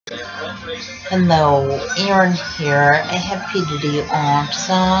Hello, Aaron here. I have PDD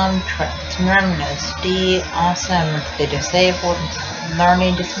Autism, Neurodiversity, awesome with the disabled and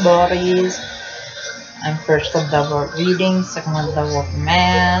learning disabilities. I'm first grade level of reading, second grade level of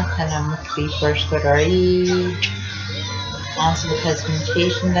math, and I'm with the first grader age. Also because of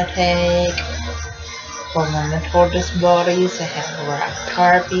medication I take. For my mental disabilities, I have rapid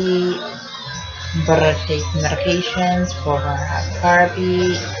therapy, but I take medications for rapid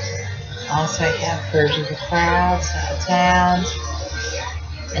therapy. Also, I have versions of crowds, sad sounds,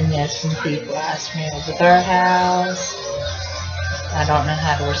 and yes, when people ask me over their house, I don't know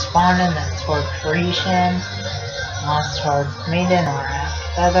how to respond, and that's hard for reaching. Also, hard for me to interact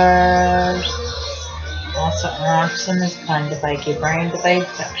with others. Also, autism is kind of like a brain-delayed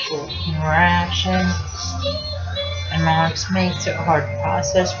sexual interaction, and autism makes it hard to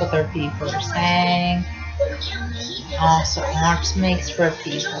process what other people are saying. Also, autism makes for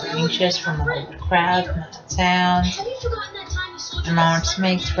people anxious from loud crowds and loud sounds. And autism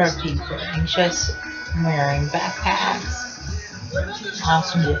makes for people anxious wearing backpacks.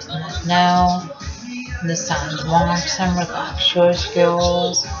 Also, just let know the signs of autism: relaxed show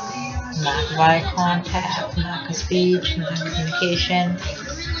skills, lack of eye contact, lack of speech, lack of communication.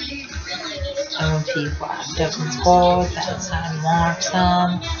 And when people act up in school, that's a sign of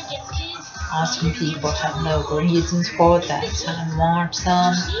autism. Awesome people have no grades in school, that's how I want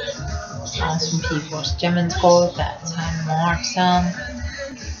some. Awesome people stim in school, that's how I want some.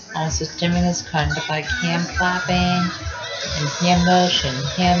 Also, stimming is kind of like hand clapping, and hand push, and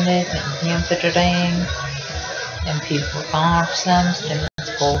hand lift, and hand fidgeting. And people with autism stim in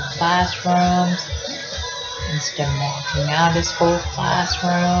school classrooms, and stim walking out of school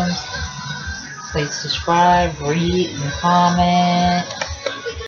classrooms. Please subscribe, read, and comment.